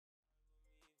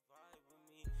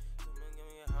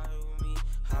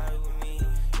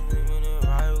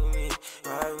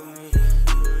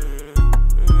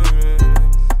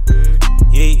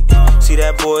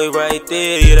boy right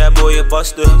there, yeah, that boy a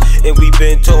buster. And we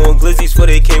been towing glizzies before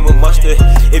they came with mustard.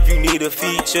 If you need a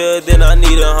feature, then I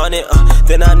need 100,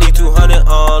 then I need 200,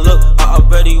 look, I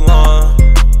already won.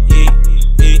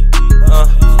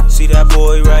 See that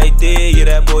boy right there, yeah,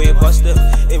 that boy a buster.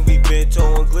 And we been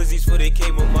towing glizzies before they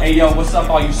came with mustard. Hey yo, what's up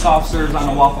all you soft serves on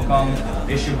the waffle cone?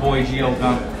 It's your boy Gio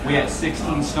Gump. We at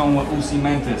 16 Stone with Eusi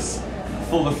Mentus.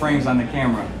 Fuller Framez on the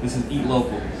camera. This is Eat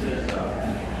Local.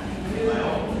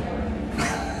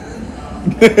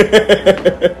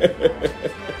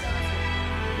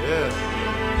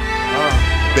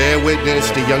 Bear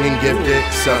witness, the young and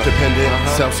gifted, self-dependent,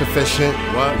 self-sufficient,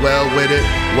 well-witted,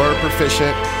 word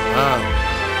proficient,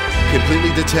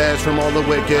 completely detached from all the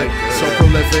wicked, so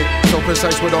prolific, so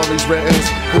precise with all these writtens.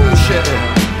 Who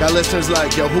shitting? Got listeners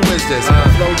like, yo, who is this?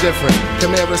 Flow different,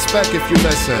 command respect if you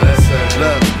listen.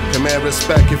 Look, command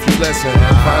respect if you listen.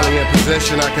 Finally in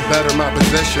position, I can better my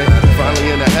position.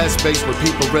 Finally in a headspace where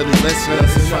people really listen.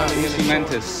 Eusi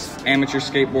Mentus, amateur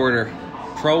skateboarder,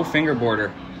 pro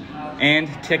fingerboarder, and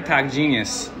TikTok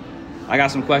genius. I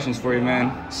got some questions for you,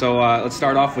 man. So let's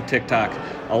start off with TikTok.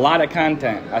 A lot of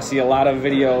content. I see a lot of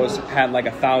videos had like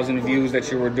 1,000 views that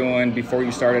you were doing before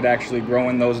you started actually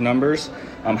growing those numbers.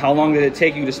 How long did it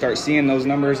take you to start seeing those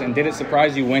numbers, and did it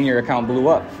surprise you when your account blew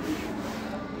up?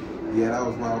 Yeah, that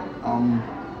was wild.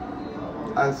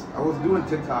 I was doing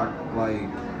TikTok like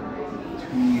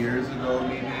 2 years ago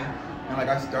maybe, and like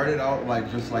I started out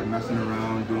like just like messing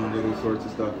around, doing little sorts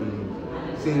of stuff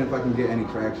and seeing if I can get any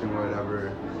traction or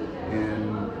whatever.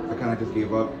 And I kind of just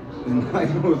gave up and like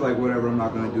it was like whatever, I'm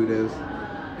not gonna do this.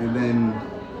 And then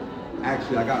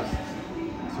actually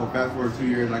so fast forward 2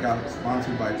 years, I got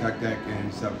sponsored by Tech Deck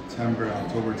in September,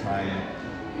 October time,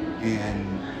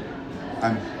 and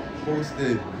I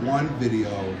posted one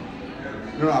video.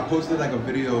 I posted like a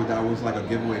video that was like a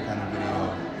giveaway kind of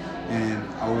video, and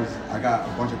I got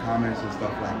a bunch of comments and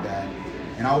stuff like that,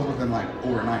 and I was within like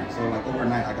overnight. So like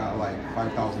overnight, I got like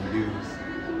 5,000 views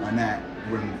on that.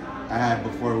 When I had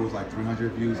before, it was like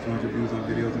 300 views, 200 views on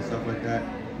videos and stuff like that.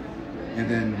 And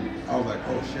then I was like,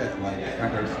 oh shit, like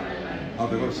I was like,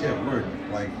 oh shit, work,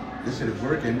 like this shit is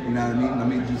working, you know what I mean? Let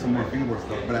me do some more fingerboard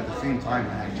stuff. But at the same time,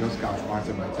 I had just got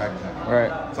sponsored by Tech Deck.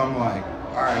 Right. So I'm like,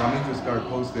 all right, let me just start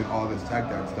posting all this Tech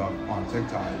Deck stuff on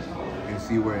TikTok and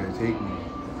see where it take me.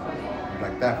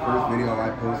 Like that first video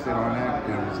I posted on that,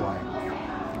 it was like,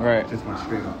 right, just went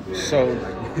straight up. So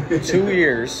 2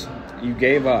 years. You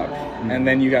gave up, and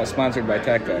then you got sponsored by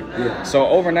Tech Deck. Yeah. So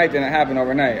overnight didn't happen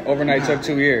overnight. Overnight took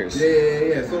 2 years.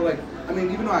 Yeah. So like, I mean,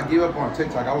 even though I gave up on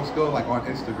TikTok, I was still like on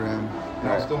Instagram, and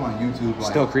I was still on YouTube, like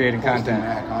still creating content,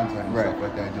 and stuff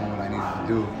like that, doing what I needed to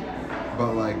do.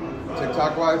 But like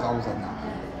TikTok wise, I was like, nah.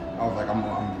 I was like, I'm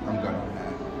good on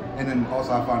that. And then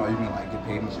also I found out you can like get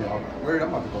paid and shit. I was like, weird, I'm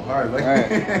about to go hard. Like,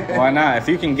 right. Why not? If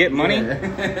you can get money,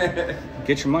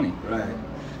 get your money. Right.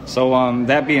 So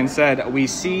that being said, we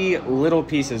see little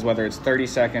pieces, whether it's 30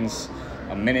 seconds,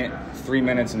 a minute, 3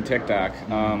 minutes in TikTok.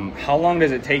 How long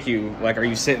does it take you? Like, are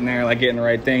you sitting there like getting the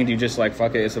right thing? Do you just like,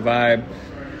 fuck it, it's a vibe?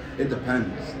 It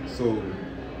depends. So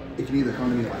it can either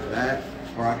come to me like that,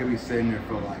 or I could be sitting there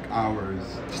for like hours.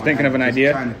 Just thinking of an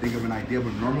idea? Trying to think of an idea,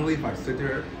 but normally if I sit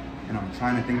there and I'm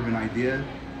trying to think of an idea,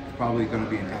 it's probably gonna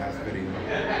be an ass video.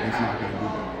 It's not gonna do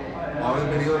good. All the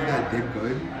videos that did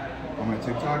good on my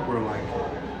TikTok were like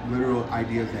literal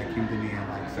ideas that came to me in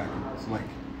like seconds.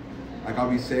 Like I'll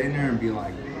be sitting there and be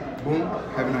like, boom,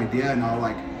 have an idea, and I'll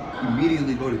like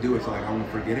immediately go to do it, so like I won't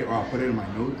forget it, or I'll put it in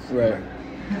my notes, right, and,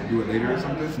 like, do it later or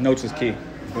something. Notes is key.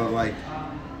 But like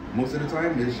most of the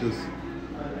time, it's just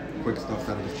quick stuff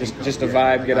that I just a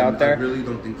vibe, like, get out there. I really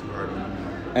don't think too hard on it.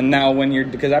 And now when you're,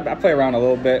 because I play around a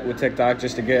little bit with TikTok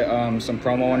just to get some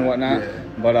promo and whatnot. Yeah.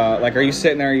 But like, are you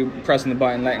sitting there, are you pressing the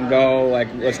button, letting go, like,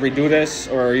 let's redo this,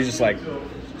 or are you just like,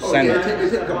 send it?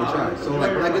 It take a couple tries. So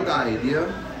like when I get the idea,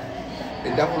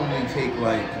 it definitely take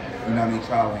like, you know what I mean,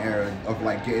 trial and error of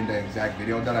like getting the exact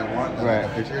video that I want, that right,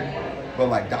 like I pictured. But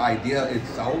like the idea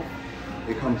itself,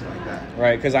 it comes like that.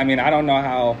 Right, because I mean, I don't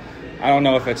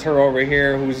know if it's her over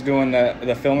here who's doing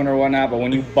the filming or whatnot, but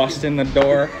when you bust in the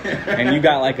door and you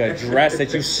got like a dress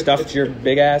that you stuffed your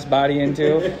big ass body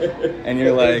into, and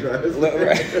you're like,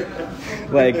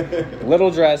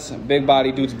 little dress, big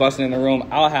body, dude's busting in the room,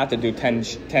 I'll have to do 10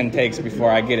 takes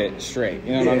before I get it straight.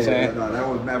 You know what I'm saying? No, that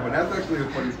was mad, but that's actually a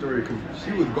funny story because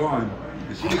she was gone.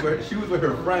 She was with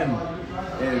her friend,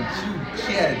 and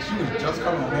she was just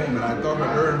coming home, and I thought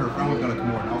her and her friend was gonna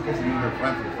come over, and I was supposed to meet her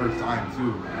friend for the first time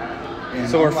too. And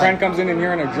so her friend comes in and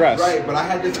you're in a dress. Right, but I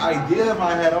had this idea in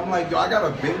my head. I'm like, yo, I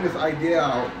gotta bang this idea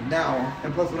out now.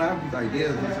 And plus, when I have these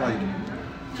ideas, it's like,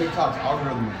 TikTok's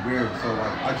algorithm is weird, so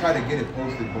like I try to get it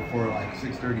posted before like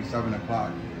 6:30, 7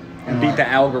 o'clock. And beat the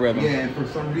algorithm. Yeah, and for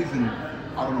some reason,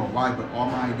 I don't know why, but all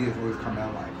my ideas always come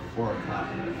out like 4 o'clock,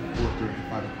 4:30,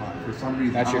 5 o'clock. For some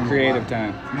reason, that's your creative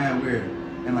time. It's mad weird.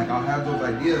 And like I'll have those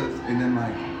ideas, and then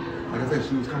like I said,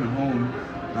 she was coming home,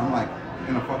 and I'm like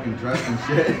in a fucking dress and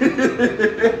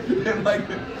shit. And like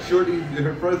Shorty,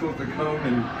 her friends supposed to come,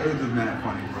 and it was just mad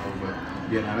funny, bro. But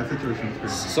yeah, nah, that situation is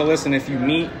crazy. So listen, if you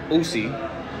meet Eusi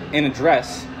in a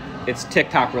dress, it's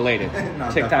TikTok related.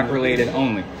 No, TikTok related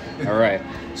only. All right.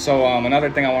 So another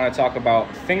thing I want to talk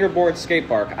about, fingerboard skate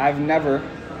park. I've never,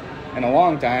 in a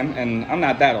long time, and I'm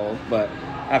not that old, but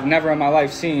I've never in my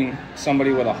life seen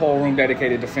somebody with a whole room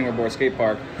dedicated to fingerboard skate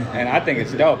park, and I think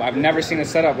it's dope. I've never seen a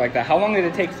setup like that. How long did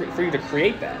it take for you to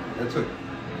create that? It took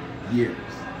years.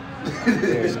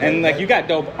 And like you got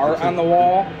dope art on the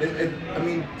wall. I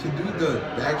mean, to do the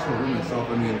actual room itself,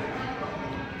 I mean,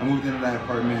 I moved into that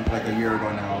apartment like a year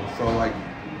ago now, so like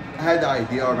I had the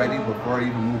idea already before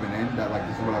even moving in that like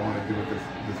this is what I want to do with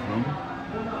this room.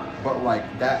 But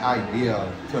like that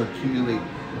idea to accumulate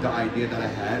the idea that I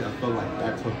had, I felt like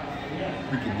that took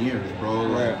freaking years, bro.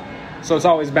 Like, so it's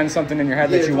always been something in your head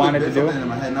that you wanted to do? Something in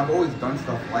my head, and I've always done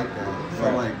stuff like that.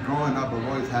 So like growing up, I've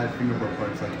always had fingerboard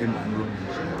parts like in my room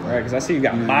and shit. Like, right, because I see you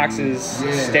got boxes,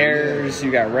 stairs,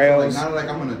 you got rails. So, like now that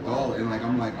like I'm an adult and like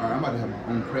I'm like, all right, I'm about to have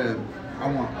my own crib.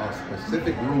 I want a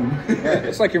specific room. Right.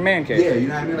 It's like your man cave. Yeah, you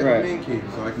know what I mean? Like a man cave.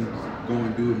 So I can just go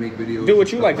and do and make videos. Do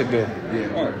what you like to do. Yeah.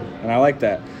 Right. And I like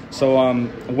that. So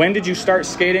when did you start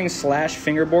skating /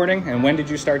 fingerboarding? And when did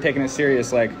you start taking it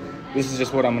serious? Like, this is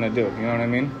just what I'm going to do. You know what I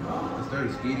mean? I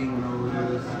started skating when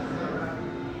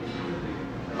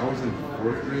I was in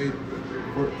 4th grade.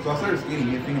 So I started skating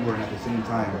and fingerboarding at the same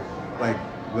time. Like,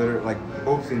 literally, like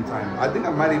both same time. I think I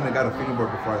might even got a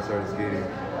fingerboard before I started skating.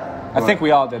 I think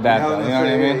we all did that, though. You know what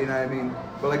I mean? You know what I mean?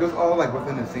 But like it was all like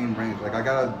within the same range. Like I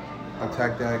got a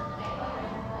tech deck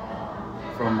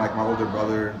from like my older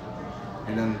brother,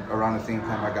 and then around the same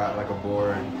time I got like a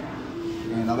board,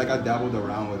 and I dabbled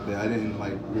around with it. I didn't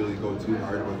like really go too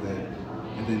hard with it,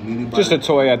 and then maybe just a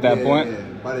toy at that point. Yeah.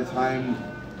 By the time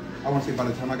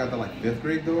I got to like 5th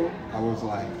grade though, I was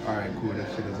like, all right, cool. This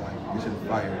shit is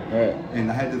fire. Right.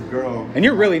 And I had this girl. And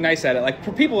you're really nice at it. Like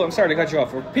for people, I'm sorry to cut you off.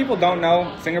 For people don't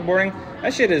know fingerboarding,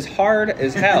 that shit is hard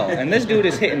as hell. And this dude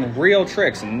is hitting real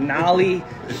tricks, nollie,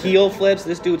 heel flips.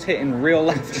 This dude's hitting real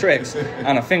life tricks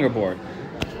on a fingerboard.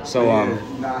 So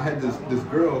I had this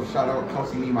girl, shout out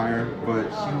Kelsey Niemeyer, but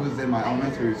she was in my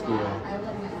elementary school,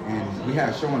 and we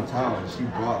had show and tell, and she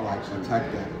brought like a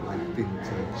tech deck thing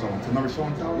to show and tell. Remember show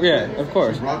and tell? Yeah, of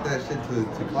course. She brought that shit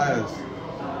to class,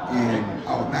 and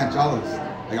I was mad jealous.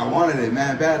 Like I wanted it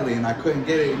mad badly, and I couldn't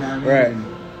get it. You know what I mean? Right. And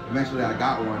eventually I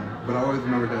got one, but I always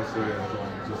remember that story. I was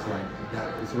like, just like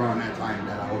that. It's around that time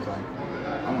that I was like,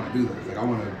 I want to do this. Like I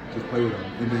want to just play with them.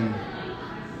 And then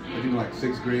I think like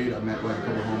 6th grade, I met like a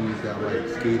couple homies that like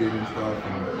skated and stuff.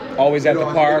 And, always at the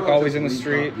park, always in the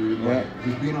street. Like,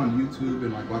 just being on YouTube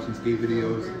and like watching skate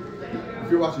videos.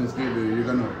 If you're watching a skate video, you're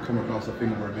gonna come across a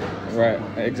fingerboard video. Right,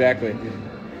 exactly.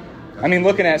 I mean,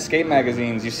 looking at skate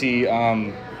magazines, you see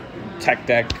tech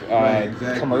deck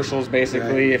commercials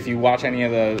basically. If you watch any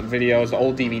of the videos, the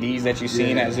old DVDs that you've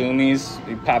seen at Zoomies,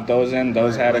 you pop those in.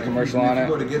 Those had a commercial on it. If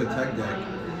you go to get a tech deck,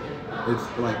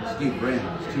 it's like skate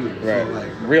brands too. Right. So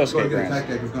like real skate brands. Get a tech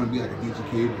deck, it's gonna be like a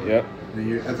DGK. Yep.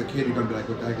 And as a kid, you're gonna be like,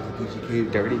 what the heck is a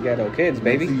DGK? Dirty Ghetto Kids,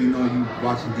 baby. Next thing you know, you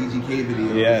watching DGK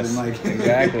videos. Yes, and like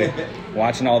exactly.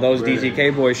 Watching all those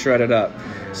DGK boys shredded up.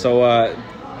 So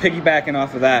piggybacking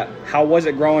off of that, how was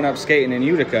it growing up skating in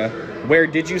Utica? Where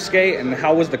did you skate, and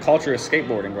how was the culture of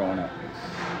skateboarding growing up?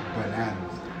 Bananas.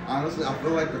 Honestly, I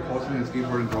feel like the culture in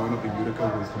skateboarding growing up in Utica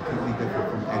was completely different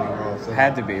from anywhere else.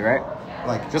 Had to be, right?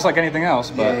 Like just like anything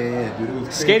else, but yeah, dude, it was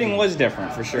crazy. Skating was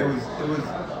different for sure. It was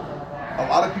a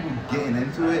lot of people getting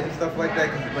into it and stuff like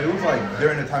that. But it was like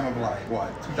during the time of like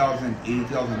what 2008,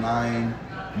 2009.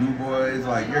 New Boys,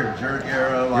 like your jerk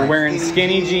era, like you're wearing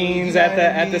skinny jeans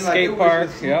at the skate park. It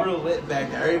was super lit back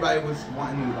there. Everybody was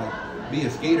wanting to like be a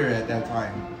skater at that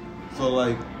time. So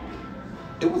like,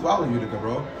 it was wild in Utica,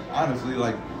 bro. Honestly,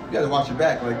 like you got to watch your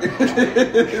back, like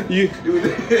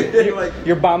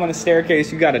you're bombing a staircase.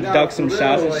 You got to duck some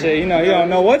shots and shit. You know, you don't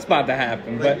know what's about to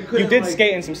happen, like, but you did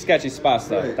skate in some sketchy spots,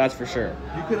 though. Right. That's for sure.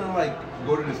 You couldn't like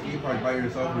go to the skate park by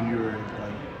yourself when you were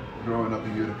like growing up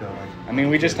in Utica. Like, I mean,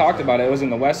 we just talked about it. It was in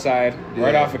the west side,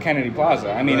 right off of Kennedy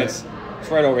Plaza. I mean, it's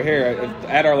right over here.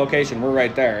 At our location, we're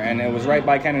right there. And it was right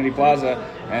by Kennedy Plaza.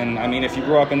 And, I mean, if you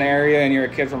grew up in the area and you're a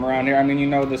kid from around here, I mean, you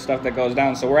know the stuff that goes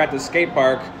down. So we're at the skate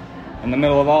park. In the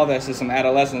middle of all this is some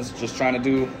adolescents just trying to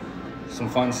do some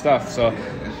fun stuff. So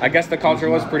I guess the culture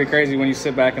was pretty crazy when you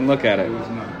sit back and look at it. It was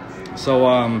nuts. So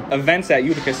events at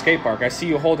Utica Skate Park. I see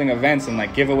you holding events and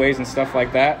like giveaways and stuff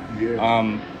like that.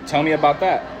 Yeah. Tell me about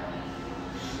that.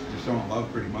 Just showing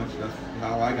love, pretty much. That's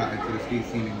how I got into the skate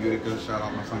scene in Utica. Shout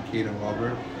out my son Caden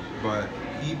Welber. But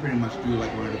he pretty much threw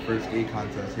like one of the first skate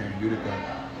contests here in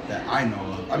Utica that I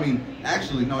know of. I mean,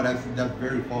 actually, no, that's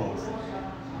very false.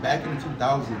 Back in the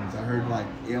 2000s, I heard like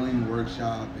Alien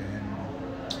Workshop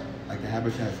and like the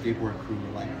Habitat Skateboard Crew,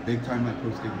 like big time like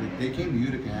pro skate. They came to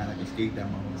Utica and had like a skate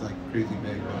demo. It was like crazy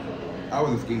big, but I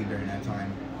wasn't skating during that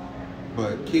time.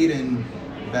 But Caden,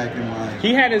 back in like...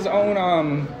 He had his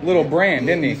own little brand,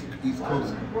 didn't he? East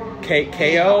Coast.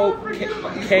 KO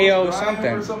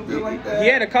something. Or something like that. He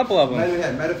had a couple of them. He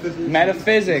had Metaphysics.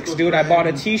 Metaphysics, dude. I bought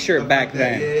a t-shirt back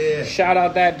then. Yeah. Shout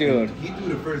out that dude. He threw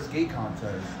the first skate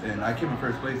contest, and I came in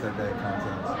first place at that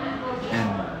contest.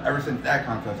 And ever since that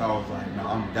contest, I was like, no,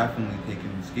 I'm definitely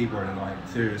taking skateboarding like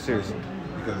seriously.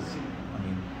 Because, I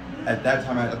mean, at that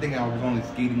time, I think I was only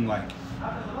skating like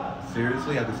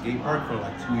seriously at the skate park for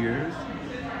like 2 years.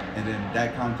 And then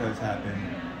that contest happened.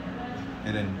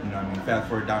 And then, you know, I mean, fast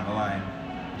forward down the line,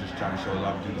 just trying to show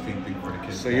love, do the same thing for the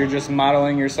kids. So you're just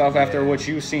modeling yourself after what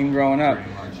you've seen growing up.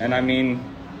 And I mean,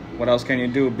 what else can you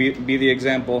do? Be the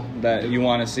example that you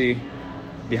want to see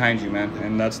behind you, man.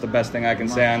 And that's the best thing I can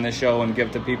say on this show and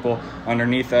give to people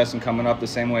underneath us and coming up the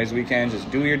same way as we can. Just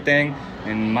do your thing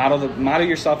and model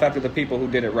yourself after the people who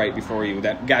did it right before you,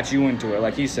 that got you into it.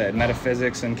 Like he said,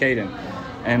 Metaphysics and Caden.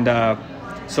 And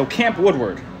so Camp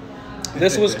Woodward.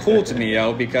 This was cool to me,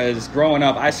 yo, because growing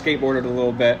up, I skateboarded a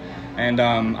little bit, and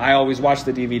I always watched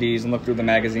the DVDs and looked through the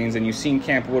magazines, and you've seen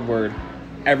Camp Woodward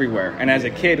everywhere. And as a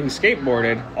kid who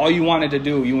skateboarded, all you wanted to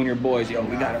do, you and your boys, yo,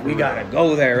 we gotta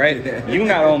go there, right? You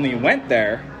not only went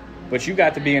there, but you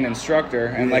got to be an instructor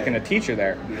and like a teacher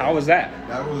there. How was that?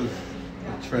 That was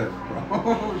a trip,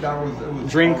 bro. It was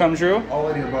dream come true? All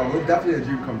of the above. It was definitely a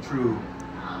dream come true.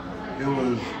 It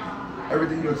was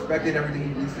everything you expected,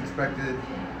 everything you least expected.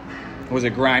 Was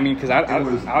it grimy? Because I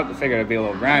figured it'd be a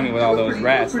little grimy with all those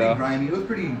rats, though. Grimy. It was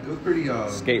pretty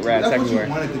skate rats that's everywhere. That's what you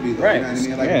wanted to be, though. Right. You know what I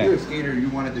mean? Like, if you're a skater, you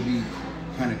want it to be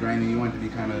kind of grimy. You want it to be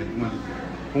kind of...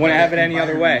 You wouldn't have it any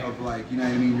other way. Of like, you know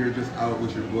what I mean? You're just out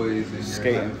with your boys and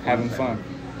skating, having fun.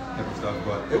 Type of stuff.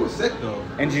 But it was sick, though.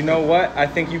 And you know what? I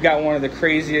think you got one of the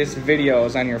craziest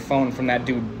videos on your phone from that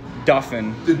dude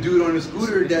Duffin. The dude on the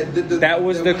scooter that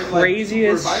was the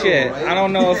craziest viral, shit. Right? I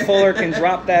don't know if Fuller can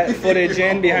drop that footage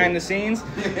in behind the scenes,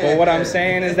 but what I'm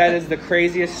saying is that is the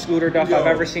craziest scooter duff I've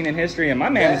ever seen in history, and my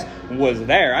man was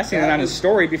there. I seen it on his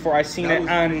story before I seen it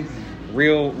on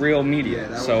real media.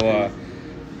 Yeah, so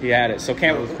he had it. So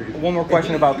one more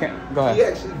question about Camp. Go ahead. He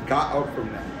actually got up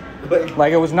from that.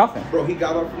 Like it was nothing. Bro, he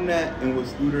got up from that and was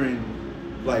scootering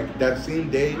like that same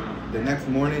day. The next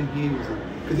morning, he was...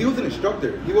 Because he was an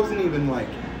instructor. He wasn't even like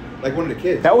one of the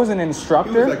kids. That was an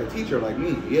instructor? He was like a teacher like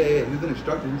me. Yeah. He was an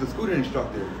instructor. He was a scooter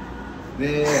instructor.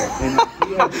 Yeah. And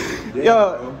he had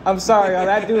yo, I'm sorry. Yo,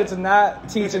 that dude's not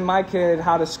teaching my kid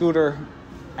how to scooter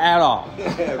at all.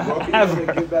 Yeah, bro. He was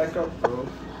gonna get back up, bro.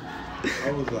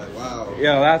 I was like, wow.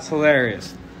 Yo, that's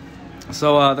hilarious.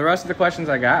 So the rest of the questions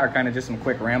I got are kind of just some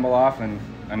quick ramble off and,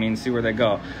 I mean, see where they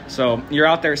go. So you're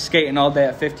out there skating all day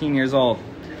at 15 years old.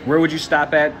 Where would you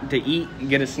stop at to eat and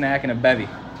get a snack and a bevy?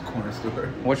 Corner store.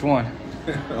 Which one?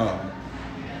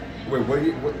 Wait,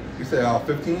 what you said?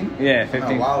 15? Yeah,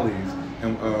 15. Wally's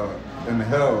in the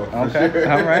hill. Okay,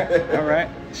 sure. all right.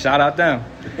 Shout out them.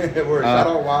 Shout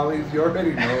out Wally's. You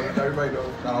already know. Everybody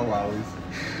knows. Shout out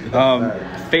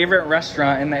Wally's. Favorite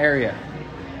restaurant in the area?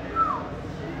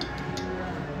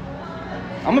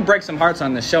 I'm gonna break some hearts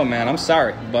on this show, man. I'm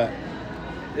sorry, but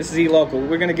this is E-Local.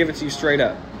 We're gonna give it to you straight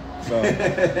up. So,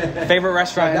 favorite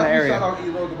restaurant in the area? Shout out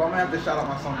E-Local, but I'm gonna have to shout out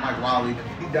my son Mike Wally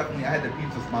because he definitely I had the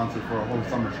pizza sponsor for a whole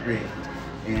summer straight.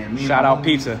 And me shout out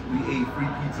pizza. We ate free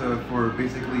pizza for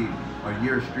basically a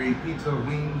year straight. Pizza,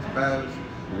 wings, bevs,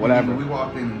 whatever. We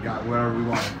walked in and got whatever we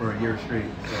wanted for a year straight.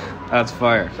 So that's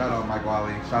fire. Shout out Mike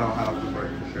Wally. Shout out Hot Off the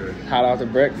Brick for sure. Hot Off the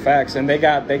Brick, facts. And they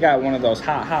got one of those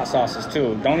hot sauces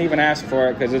too. Don't even ask for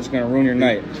it because it's gonna ruin your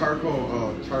night.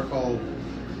 Charcoal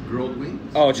grilled wings.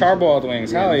 Oh, charboiled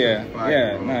wings. Hell yeah. Fire,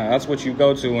 yeah, nah, that's what you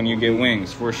go to when you get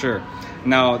wings, for sure.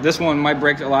 Now, this one might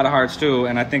break a lot of hearts too,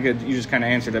 and I think you just kind of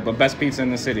answered it, but best pizza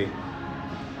in the city.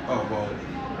 Oh, well,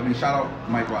 I mean, shout out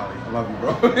Mike Wally. I love you, bro.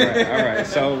 All right.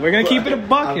 So we're going to keep it a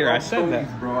buck here. I said Tony's,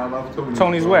 that. Bro, I love Tony's.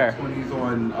 Tony's bro. where? Tony's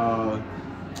on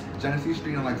Genesee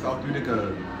Street in like South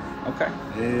Utica. Okay.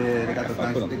 Yeah, they got the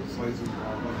nice thick slices.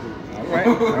 All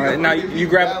right. Now you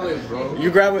grab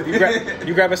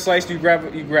a slice. You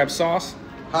grab sauce.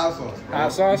 Hot sauce, bro.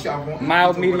 Hot sauce?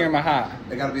 Mild, medium, or hot?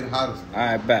 It gotta be the hottest.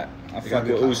 I bet. I'll fuck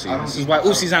with Eusi. This is why why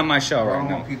Usi's on my show right I don't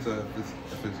now. want pizza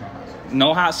if it's not hot sauce.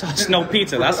 No hot sauce, no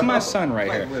pizza. That's my son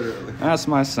right here. Literally. That's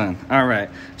my son. All right.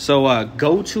 So,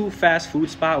 go-to fast food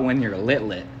spot when you're lit.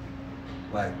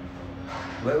 Like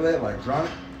drunk?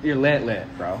 You're lit,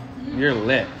 bro. You're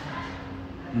lit.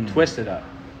 Twist it up.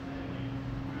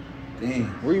 Dang.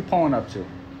 Where you pulling up to?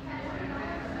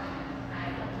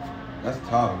 That's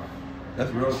tough.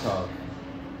 That's real tough.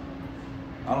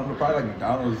 I don't know, probably like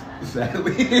McDonald's,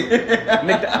 sadly.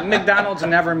 McDonald's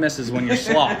never misses when you're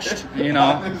sloshed, you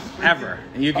know, ever.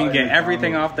 You can get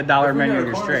everything off the dollar menu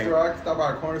to straight. Store, I can stop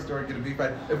by a corner store and get a beef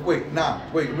patty. Wait,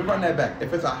 let me run that back.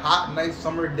 If it's a hot, nice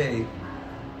summer day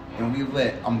and we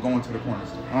lit, I'm going to the corner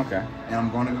store. Okay. And I'm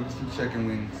going to get some chicken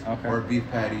wings or a beef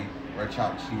patty or a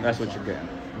chopped cheese. That's what you're getting.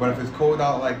 But if it's cold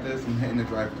out like this, I'm hitting the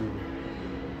drive-thru.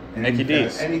 Mickey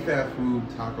D's. Any fast food,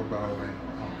 Taco Bell,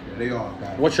 and they all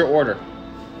got it. What's your order?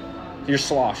 You're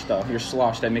sloshed though. You're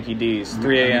sloshed at Mickey D's.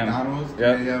 3 a.m. McDonald's, 3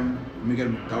 a.m. Let me get a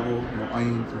McDouble, no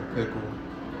onions or pickle.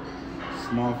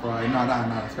 Small fry. No,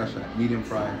 not a special. Medium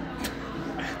fry.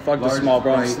 Fuck the small,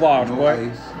 bro. I'm sloshed, no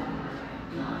boy. ice,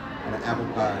 and an apple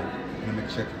pie and a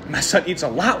McChicken. My son eats a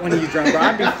lot when he's drunk, bro.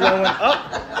 I'd be throwing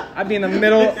up. I'd be in the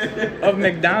middle of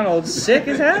McDonald's, sick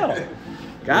as hell.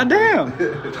 Goddamn.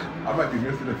 I might be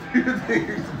missing a few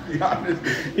things, to be honest.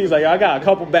 He's like, I got a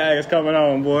couple bags coming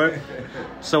on, boy.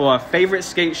 So, favorite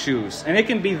skate shoes. And it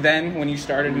can be then when you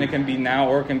started, and it can be now,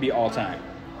 or it can be all time.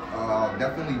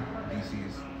 Definitely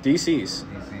DC's. DC's.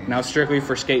 Now strictly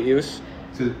for skate use?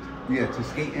 To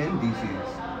skate in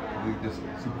DC's. We just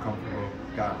super comfortable.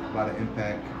 Got a lot of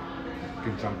impact.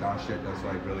 Can jump down shit that's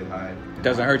like really high.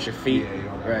 Doesn't hurt your feet. Yeah, you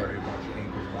don't gotta worry about your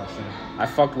ankles busting. I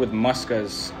fucked with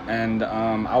Muskas, and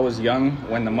I was young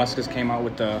when the Muskas came out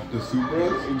with the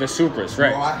Supras? The Supras,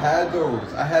 right. Oh, I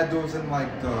had those in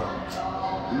like the...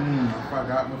 I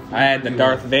forgot what I had the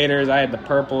Darth Vaders, I had the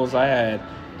purples, I had...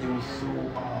 It was so...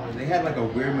 they had like a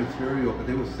weird material, but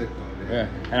they were sick though. Yeah,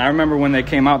 and I remember when they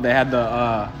came out, they had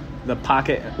the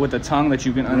pocket with the tongue that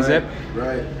you can unzip.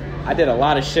 Right. I did a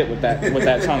lot of shit with that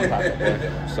tongue pocket, boy.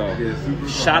 So, yeah,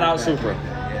 shout out Supra.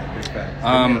 Yeah, big facts.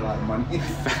 They made a lot of money.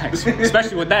 Facts.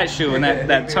 Especially with that shoe and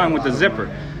that tongue with the zipper.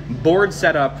 Board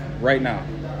setup right now.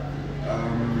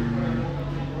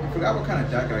 I forgot what kind of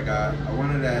deck I got. I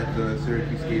wanted at the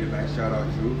Syracuse skate event. Shout out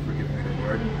Drew for giving me the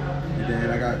board. And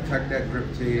then I got Tech Deck grip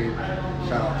tape.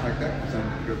 Shout out Tech Deck for sending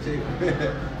me the grip tape.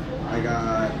 I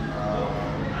got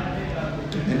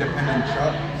independent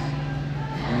chucks.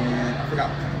 And I forgot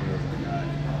what kind of wheels I got.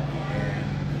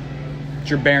 And It's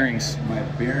your bearings. my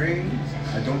bearings.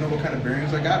 I don't know what kind of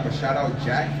bearings I got, but shout out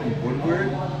Jack from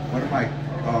Woodward. One of my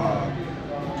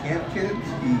camp kids.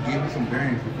 He gave me some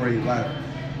bearings before he left.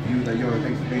 He was like, yo,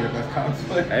 thanks for being the best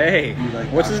counselor. Hey, He was like,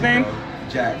 what's his name?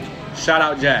 Jack. Shout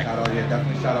out Jack. Shout out, yeah,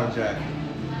 definitely shout out Jack.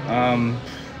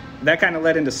 That kind of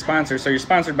led into sponsors. So you're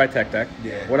sponsored by Tech Deck.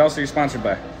 Yeah. What else are you sponsored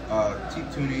by?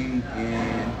 Teep tuning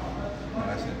and no,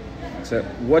 that's it. That's it.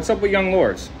 What's up with Young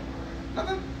Lords?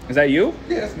 Nothing. Is that you?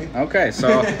 Yeah, that's me. Okay,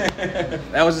 so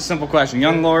that was a simple question.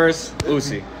 Young Lords,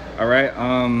 Eusi. All right.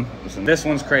 Listen, this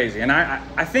one's crazy, and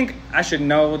I think I should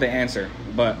know the answer.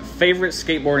 But favorite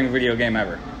skateboarding video game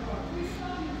ever?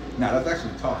 Nah, that's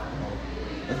actually tough, bro.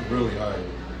 That's really hard.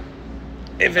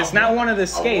 If it's not one of the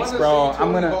skates, bro,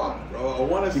 I'm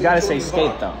gonna. You gotta say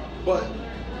skate though. But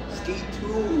Skate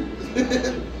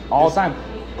 2. All the time.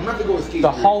 I'm not gonna go with Skate 3.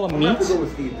 The Hall of I'm not Meat? gonna go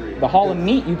with Skate 3. The Hall of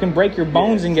Meat, you can break your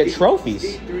bones and get trophies.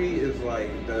 Skate 3 is like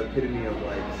the epitome of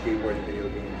like skateboarding video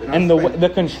games. And the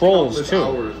controls countless too.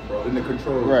 Hours, bro. And the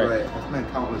controls, Right. right? I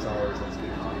spent countless hours on Skate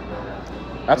 3,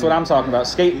 bro. That's what I'm talking about.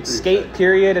 Skate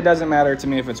period. It doesn't matter to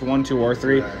me if it's 1, 2, or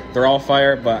 3. Right. They're all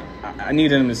fire, but I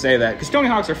needed them to say that because Tony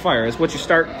Hawks are fire. It's what you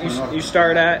start. You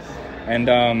start at, and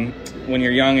when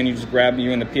you're young and you just grab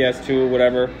you in the PS2 or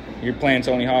whatever, you're playing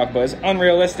Tony Hawk. But it's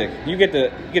unrealistic. You get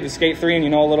to Skate 3 and you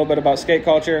know a little bit about skate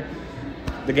culture.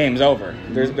 The game's over.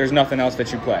 There's nothing else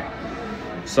that you play.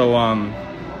 So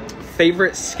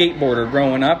favorite skateboarder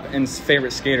growing up and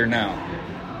favorite skater now.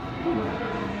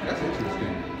 That's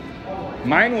interesting.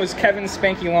 Mine was Kevin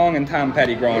Spanky Long and Tom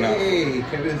Petty growing up. Hey,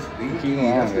 Kevin Spanky.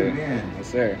 Long, That's the dude. man. Yes,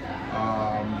 sir.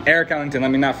 Eric Ellington,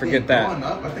 let me not forget that. Growing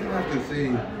up, I think I have to say,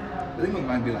 I think it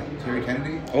might be like Terry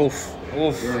Kennedy. Oof.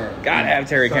 Yeah. Gotta have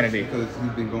Terry Sucks Kennedy. Because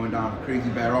he's been going down a crazy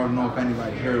bad. I don't know if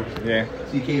anybody heard. Yeah.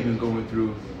 TK been going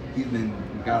through. He's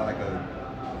got like a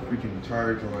freaking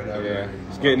charge or whatever. Yeah.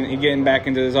 He's getting back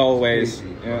into his old ways.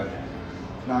 Crazy, Yeah.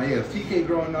 Nah, yeah. TK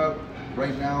growing up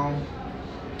right now,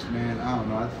 man. I don't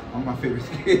know. I'm my favorite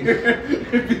skater.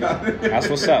 To be honest. That's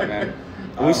what's up, man.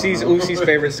 Usi's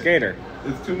favorite skater.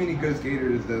 There's too many good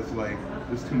skaters. That's like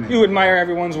there's too many. You admire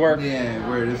everyone's work. Yeah,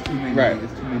 where there's too many. Right.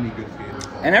 There's too many good skaters.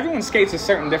 And everyone skates a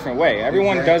certain different way.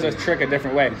 Everyone does a Exactly. trick a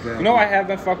different way. Exactly. You know, I have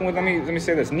been fucking with. Let me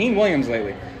say this. Neen Williams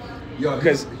lately. Yo,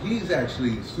 Because he's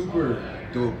actually super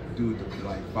dope dude to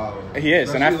like follow. he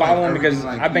is, and I Especially, follow like, him because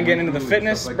everything, like, I've been he getting went into the through and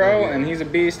fitness, stuff like bro, that, yeah. and he's a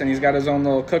beast, and he's got his own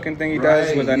little cooking thing he does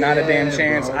Right, with a not a damn yeah,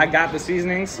 chance. bro. I got the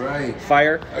seasonings. Right.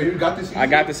 Fire. Oh, you got the seasonings? I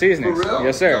got the seasonings. For real?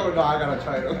 Yes, sir. No, I gotta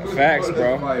try them. Facts, That's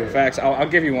bro. fire. Facts. I'll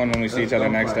give you one when we see each other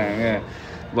That's next fire. time. Yeah.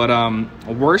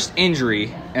 But worst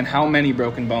injury and how many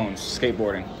broken bones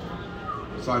skateboarding?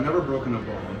 So I never broken a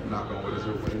bone. Knock on wood. Is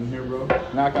there wood in here, bro?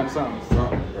 Knock on something.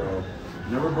 Something, bro.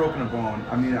 Never broken a bone.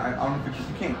 I mean, I don't think you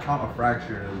can't count a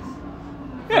fracture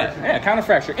as. Yeah, kind of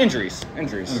fracture. Injuries.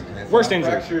 Okay, so Worst I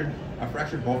injury. I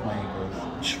fractured both my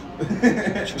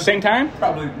ankles. Same time?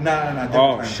 Probably not different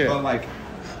Oh, times, shit. but like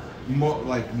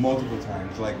multiple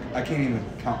times. Like I can't even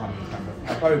count how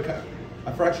many times.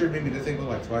 I fractured maybe this ankle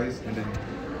like twice, and then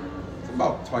it's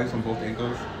about twice on both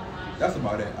ankles. That's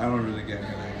about it. I don't really get any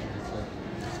other injuries,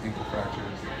 like just ankle fractures.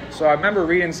 So I remember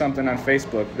reading something on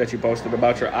Facebook that you posted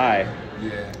about your eye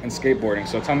Yeah. and skateboarding.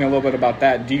 So tell me a little bit about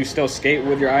that. Do you still skate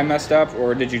with your eye messed up,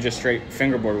 or did you just straight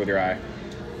fingerboard with your eye?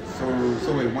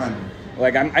 So wait, when?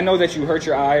 Like, I know that you hurt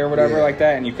your eye or whatever Yeah. like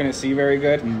that, and you couldn't see very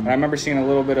good. Mm-hmm. And I remember seeing a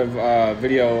little bit of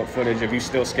video footage of you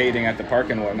still skating at the park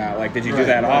and whatnot. Like, did you do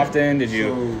that often? Did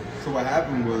you So what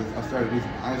happened was I started losing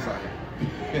my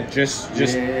eyesight. just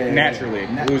Yeah. naturally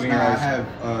losing your I eyes? have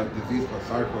a disease called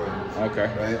sarcoids. Okay.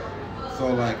 Right. So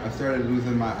like I started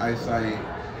losing my eyesight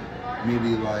maybe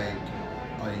like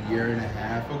a year and a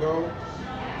half ago,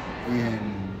 and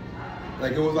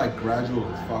like it was like gradual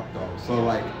as fuck though. So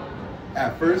like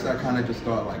at first I kind of just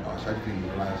thought like, oh, should I just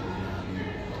need glasses? You know what I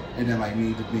mean? And then like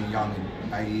me just being young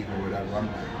and naive or whatever, I'm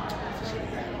like, this shit,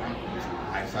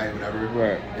 eyesight, whatever.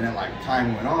 Right. And then like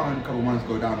time went on, a couple months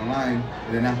go down the line,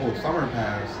 and then that whole summer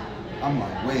passed. I'm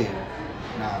like, wait,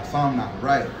 nah, something not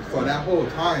right. So that whole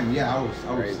time, yeah, I was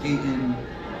Right. skating,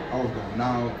 I was going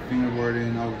out,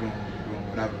 fingerboarding, I was doing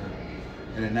whatever.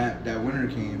 And then that winter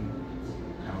came,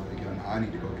 and I was like, yo, nah, I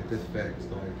need to go get this fixed.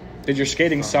 So, like, Did your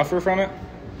skating suffer from it?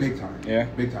 big time. Yeah.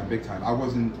 Big time. I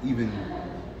wasn't even,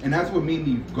 and that's what made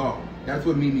me go. That's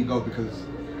what made me go, because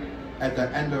at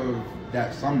the end of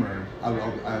that summer, I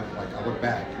look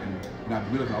back, and you know,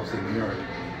 we live in upstate New York.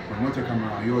 When winter come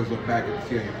around, you always look back and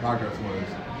see how your progress was.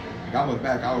 Like I look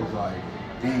back, I was like,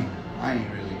 dang, I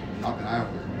ain't really doing nothing. I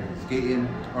was skating,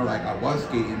 or like I was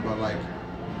skating, but like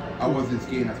I wasn't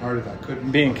skating as hard as I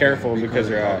could. Being careful because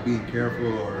you're of out. being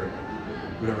careful or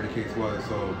whatever the case was.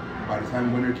 So by the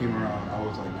time winter came around, I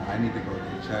was like, nah, I need to go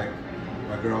get checked.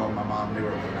 My girl and my mom, they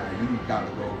were like, nah, you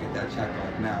gotta go get that checked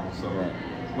like now. So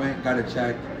went, got it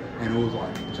checked, and it was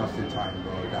like just in time,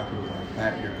 bro. The doctor was like,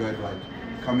 Pat, you're good. Like,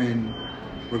 come in.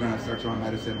 We're gonna start you on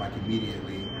medicine like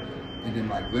immediately. And then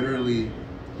like literally,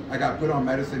 I got put on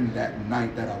medicine that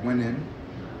night that I went in.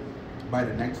 By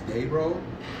the next day, bro,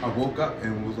 I woke up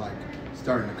and was like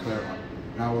starting to clear up.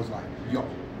 And I was like, yo,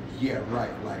 yeah, right.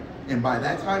 Like, and by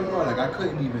that time, bro, like I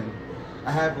couldn't even,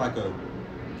 I have like a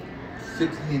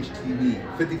 60-inch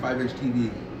TV, 55-inch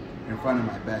TV in front of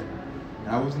my bed. And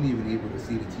I wasn't even able to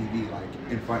see the TV like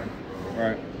in front of me, bro.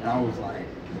 Right. And I was like,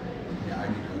 yeah, I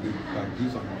need to do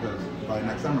something, because by the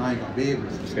next summer I ain't gonna be able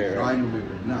to see. Yeah, right. I ain't gonna be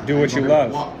able to nothing. Do what you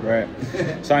love. Right.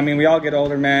 So, I mean, we all get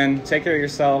older, man. Take care of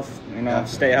yourself, you know,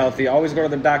 Definitely. stay healthy. Always go to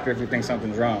the doctor if you think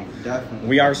something's wrong. Definitely.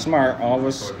 We are smart. All of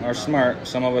us are smart.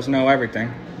 Some of us know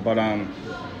everything. But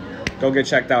go get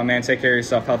checked out, man. Take care of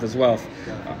yourself. Health is wealth.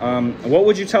 What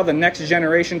would you tell the next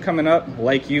generation coming up,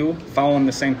 like you, following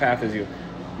the same path as you?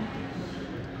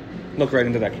 Look right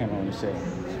into that camera when you say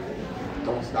it.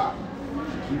 Don't stop.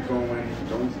 Keep going.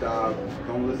 Don't stop.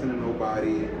 Don't listen to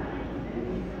nobody.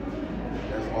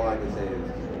 That's all I can say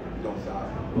is don't stop.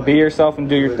 Like, Be yourself and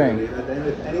do your literally, thing. At the end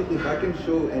of anything, if I can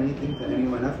show anything to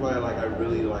anyone, that's why I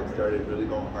really started really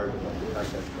going hard with the tech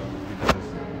stuff, because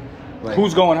like,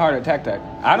 Who's going hard at Tech Tech?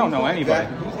 I don't know anybody.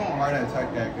 Exactly. Who's going hard at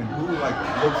Tech Tech, and who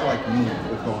like looks like me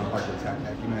is going hard at Tech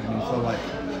Tech? You know what I mean? So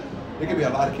like, there could be a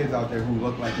lot of kids out there who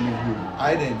look like me, who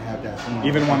I didn't have that same.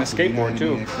 Even want to you know what skateboard I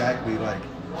too. mean? Exactly. Like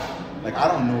I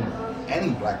don't know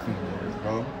any black fingerboarders,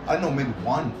 bro. I know maybe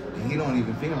one, and he don't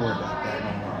even fingerboard like that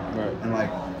no more. Right. And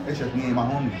like, it's just me and my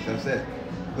homies. That's it,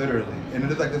 literally. And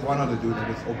there's like this one other dude that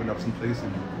just opened up some place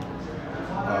in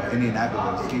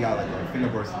Indianapolis. He got like a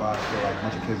fingerboard spot for like a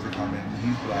bunch of kids to come in.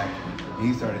 He's black, and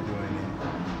he started doing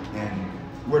it.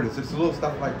 And it's just little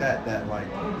stuff like that that like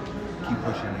keep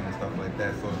pushing me and stuff like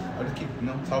that. So I just keep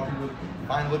tell people,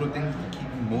 find little things to keep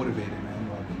you motivated, man.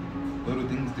 Like little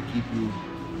things to keep you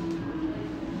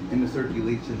in the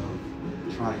circulation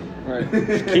of trying. Right.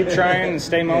 Just keep trying and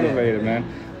stay motivated, man.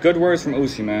 Good words from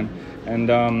Eusi, man. And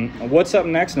what's up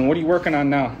next, and what are you working on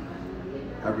now?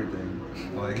 Everything.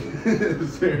 Like,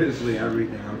 seriously,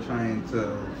 everything. I'm trying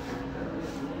to,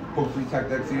 hopefully tech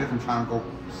deck series. I'm trying to go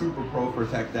super pro for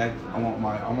tech deck. I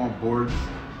want boards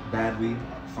badly,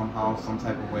 somehow, some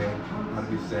type of way. That'd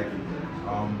be sick.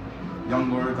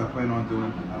 Young Lords, I plan on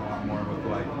doing a lot more with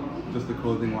like just the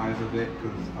clothing lines of it,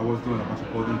 because I was doing a bunch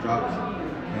of clothing drops,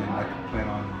 and I plan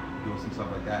on doing some stuff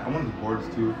like that. I want to do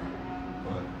boards too,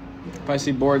 but if I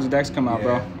see boards and decks come out,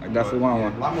 bro, I definitely want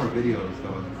one. A lot more videos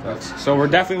though. So we're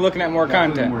definitely looking at more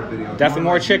content. Definitely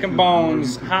more chicken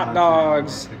bones, hot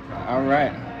dogs. All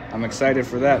right, I'm excited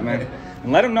for that, man.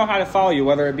 And let them know how to follow you,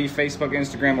 whether it be Facebook,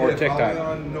 Instagram, or TikTok.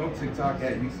 Follow me on TikTok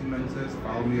at Eusi Mentus.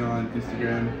 Follow me on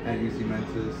Instagram at Eusi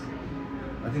Mentus.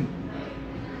 I think,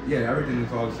 yeah, everything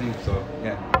is all the same, so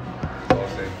yeah, it's all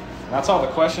the same. That's all the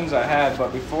questions I had,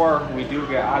 but before we do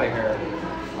get out of here,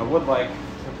 I would like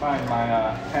to find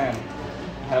my pen,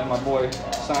 have my boy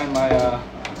sign my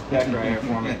deck right here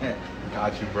for me.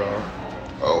 Got you, bro.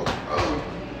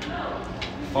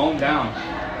 Phone down.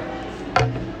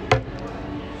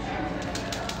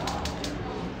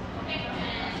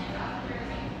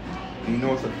 You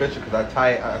know it's official because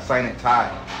I sign it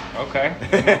tie. Okay.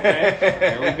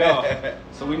 There we go.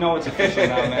 So we know it's official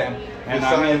now, man.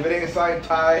 And if it ain't signed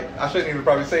tie, I shouldn't even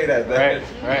probably say that. Right.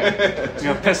 It's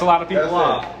gonna piss a lot of people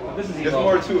off. This is There's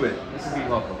more to it. This is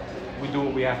local. We do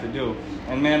what we have to do.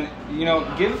 And man, you know,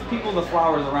 give people the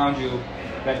flowers around you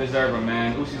that deserve them,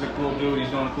 man. Usi's a cool dude. He's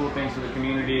doing cool things for the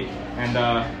community, and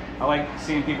I like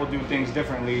seeing people do things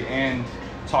differently and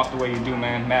talk the way you do,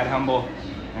 man. Mad humble,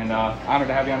 and honored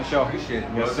to have you on the show. Appreciate it.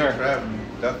 Yes, sir. Thanks for having me.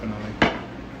 Definitely.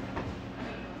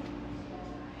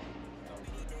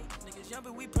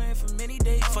 We praying for many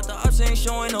days. Fuck the ups, ain't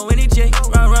showing no any J.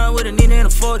 Ride with a Nina and a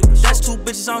 40. That's two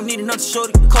bitches, I don't need another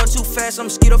shorty. Car too fast, I'm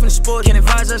skeet off in the sport. Can't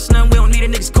advise us nothing, we don't need a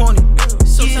niggas corny.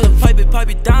 So tell them pipe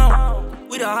it down.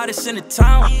 We the hottest in the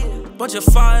town. Bunch of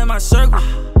fire in my circle,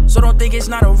 so don't think it's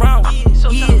not around. So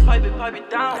tell them pipe it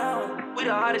down. We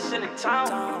the hottest in the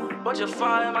town. Bunch of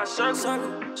fire in my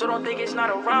circle, so don't think it's not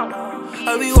around.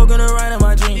 I be walking around in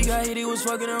my dreams. You got hit, he was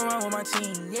fucking around with my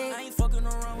team. Yeah, I ain't fucking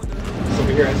around with the. So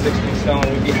we're here at 16 Stone.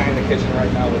 We're behind the kitchen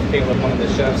right now with Caleb, one of the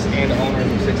chefs and owners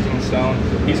of 16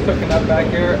 Stone. He's cooking up back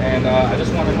here, and I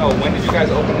just want to know, when did you guys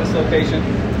open this location?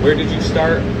 Where did you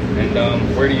start?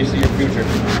 And where do you see your future?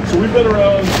 So we've been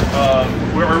around,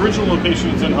 our original location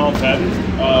is in Holland Patton.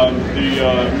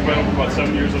 We've been open about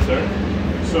 7 years up there.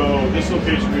 So this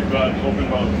location we've got open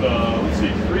about,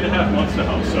 3.5 months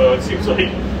now. So it seems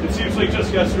like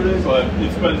just yesterday, but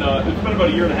it's been about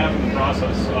a year and a half in the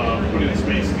process, putting the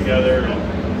space together,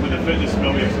 and with the fitness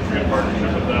mill, we have such a good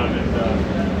partnership with them,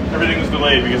 and everything was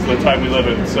delayed because of the time we live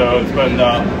in. So it's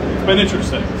been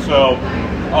interesting. So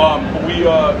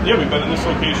we've been in this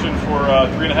location for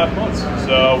 3.5 months.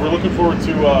 So we're looking forward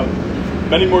to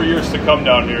many more years to come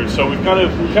down here. So we kind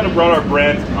of brought our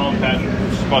brand from Holland Patton,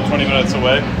 which is about 20 minutes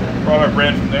away. Brought our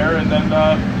brand from there, and then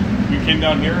we came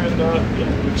down here, and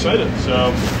we're excited.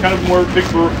 So kind of more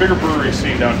bigger brewery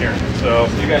scene down here. So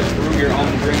you guys brew your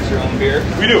own drinks, your own beer?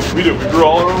 We do. We brew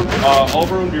all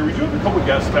of our own beer. We do have a couple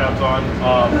guest tabs on.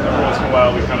 Every once in a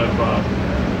while, we kind of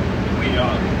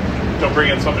don't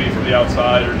bring in somebody from the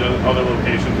outside or other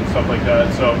locations and stuff like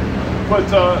that. So. But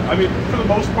I mean, for the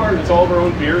most part, it's all of our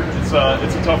own beer. It's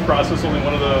a tough process. Only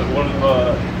one of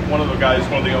the guys,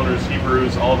 one of the owners, he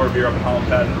brews all of our beer up in Holland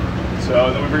Patton. So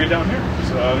and then we bring it down here.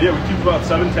 So yeah, we keep about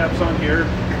 7 taps on here,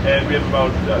 and we have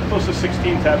about close to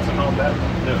 16 taps in Holland Patton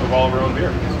of all of our own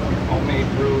beer. Homemade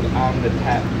brewed on the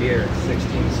tap beer,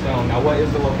 16 Stone. Now, what is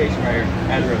the location right here?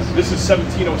 Address? This is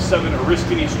 1707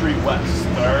 Oriskany Street West.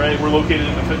 All right, we're located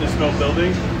in the Fitness Mill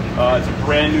building. It's a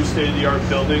brand new state-of-the-art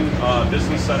building,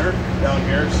 business center down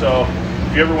here. So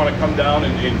if you ever want to come down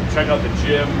and check out the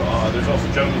gym, there's also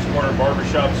Gentleman's Corner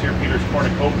barbershops here, Peter's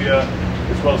Cornucopia,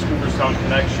 as well as Cooperstown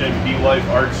Connection, Be Life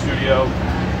Art Studio,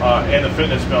 and the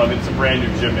Fitness Mill. I mean, it's a brand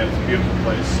new gym, man. It's a beautiful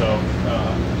place. So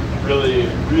really,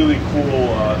 really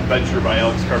cool venture by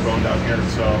Alex Carbone down here.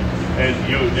 So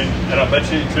and I'll bet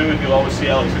you too, you'll always see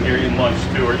Alex in here eating lunch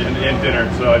too, or and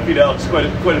dinner. So I feed Alex quite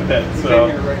a bit. So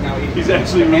right now, he's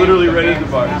actually literally right at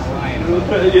the bar.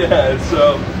 Yeah,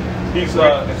 so he's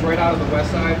it's right out of the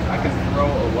west side. I can throw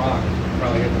a rock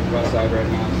probably hitting the west side right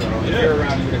now. So if you're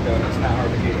around Utica, it's not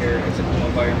hard to get here. It's a cool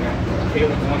environment.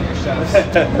 Caleb's one of your chefs.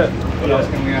 What else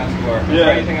can we ask for?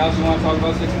 Anything else you want to talk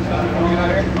about 16 Stone before we get out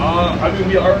here? I mean,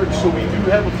 we do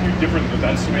have a few different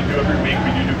events we do every week.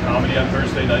 We do comedy on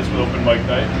Thursday nights with open mic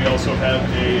night. We also have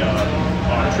a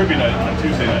trivia night on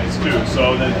Tuesday nights too.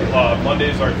 So then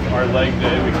Monday's our leg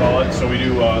day, we call it. So we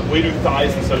do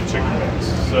thighs instead of chicken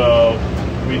wings. So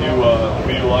we do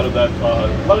a lot of that,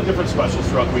 a lot of different specials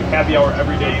throughout the week. Happy hour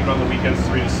every day, even on the weekends,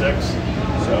 3 to 6.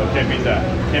 So can't beat that.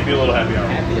 Can't be a little happy hour.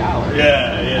 Happy hour.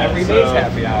 Yeah. Every day's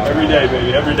happy hour. Every day,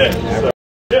 baby. Every day. So,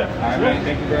 yeah. All right, man.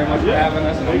 Thank you very much for having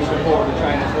us, and I'm looking forward to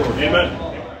trying this food. Amen.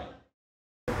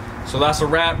 So that's a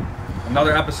wrap.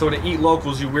 Another episode of Eat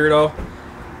Locals, you weirdo.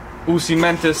 Eusi,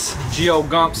 Mentus, Gio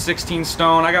Gump, 16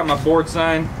 Stone. I got my board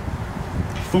sign.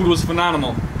 Food was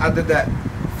phenomenal. I did that.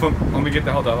 Let me get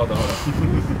that. Hold on.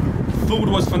 Food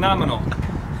was phenomenal.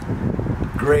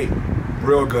 Great,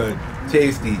 real good,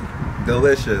 tasty,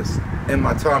 delicious, in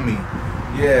my tummy.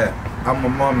 Yeah, I'm a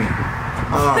mummy.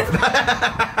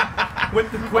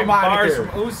 With the quick bars from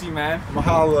Eusi, man.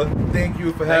 Mahalo. Thank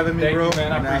you for having me, bro. Thank you,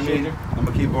 man. I appreciate you. I'm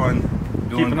gonna keep on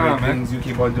doing great things. You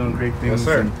keep on doing great things. Yes,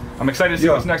 sir. I'm excited to see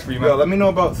what's next for you, man. Let me know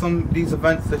about some of these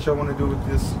events that y'all want to do with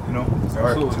this, this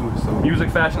art too. So. Music,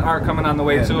 fashion, art coming on the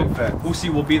way too. Eusi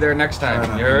will be there next time.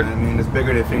 You heard? I mean, it's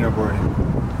bigger than fingerboarding.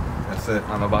 That's it. I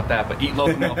don't know about that, but eat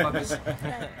local, motherfuckers.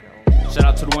 Shout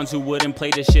out to the ones who wouldn't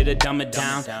play this shit or dumb it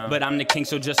down. But I'm the king,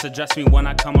 so just address me when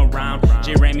I come around.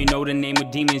 J Rammy know the name of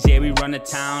demons, yeah, we run the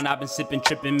town. I've been sipping,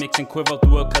 tripping, mixing Quivo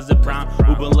through it cause of brown.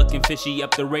 Who been looking fishy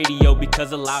up the radio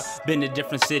because of loud. Been to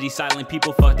different cities, silent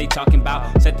people, fuck they talking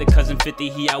about. Set the cousin 50,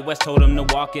 he out west, told him to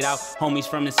walk it out. Homies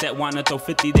from the set wanna throw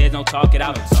 50, there's no talk it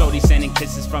out. Shorty sending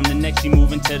kisses from the neck, she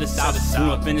moving to the south.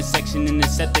 Grew up in the section in the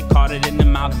set, they caught it in the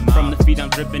mouth. From the feet I'm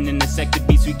dripping in the sector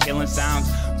beats, we killing sounds.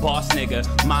 Boss nigga,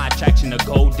 my attraction a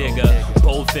gold digger.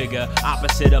 Bold figure,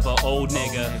 opposite of an old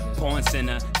nigga. Porn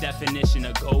sinner, definition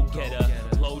of go-getter.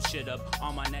 Low shit up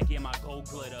on my neck, yeah, my gold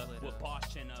glitter. With boss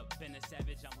chin up, been a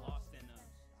savage, I'm lost.